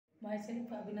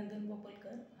Myself, Abhinandan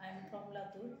Bopalkar. I am from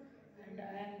Latur and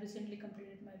I am recently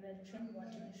completed my graduation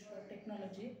watching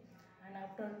technology, and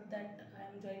after that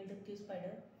I am joined the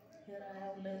QSpider. Here I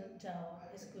have learned Java,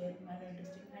 SQL, manual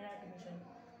testing and automation.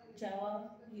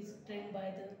 Java is trained by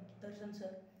the Darshan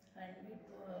sir, and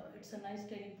it's a nice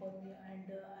training for me, and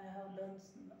I have learned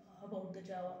about the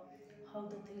Java,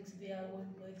 how the things we are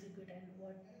going to execute and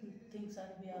what things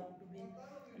are we have to be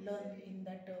learn in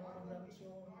that program.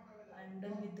 So I am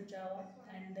done with the Java,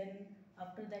 and then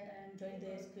after that I am joined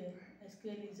the SQL.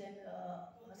 SQL is an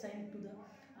assigned to the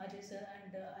Ajay sir,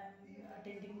 and I am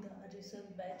attending the Ajay sir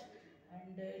batch,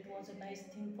 and it was a nice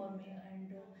thing for me,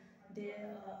 and they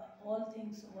all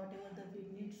things whatever the we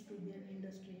needs to be an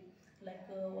industry, like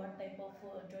what type of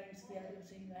joints we are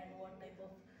using and what type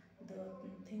of the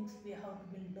things we have to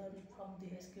be learn from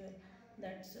the SQL.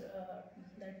 That's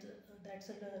that's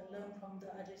a learn from the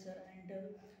Ajay sir, and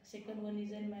second one is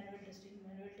in manual testing.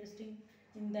 Manual testing,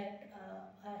 in that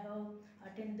I have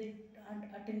attended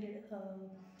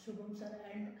Shubham sir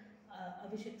and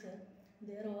Abhishek sir.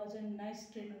 There was a nice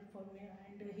trainer for me,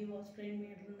 and he was trained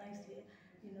me nicely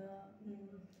in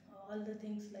all the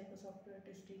things like software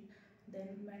testing,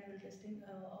 then manual testing.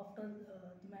 After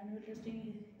the manual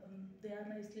testing, they are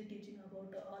nicely teaching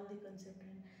about all the concept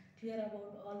and clear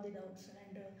about all the doubts,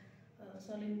 and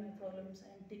solving my problems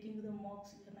and taking the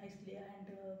mocks nicely, and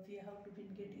we have to be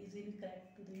get easily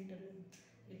cracked to the interview.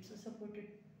 It's supported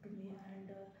to me, and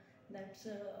that's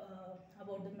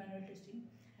about the manual testing.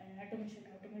 And automation.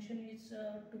 Automation is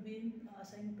to be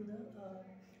assigned to the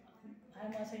I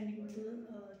am assigning to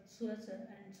Suraj sir,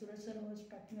 and Suraj sir was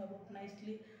talking about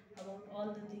nicely about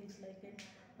all the things like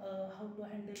how to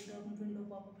handle the window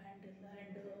pop-up handle,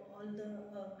 and all the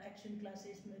action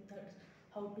classes methods,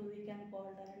 how to we can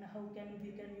call and how can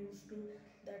we can use to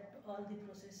that all the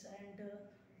process, and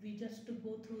we just to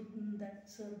go through that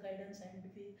sir guidance, and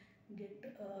we get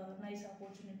nice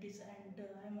opportunities, and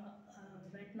I'm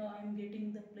right now I'm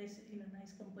getting the place in a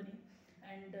nice company,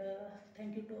 and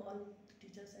thank you to all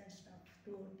teachers and staff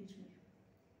to teach me.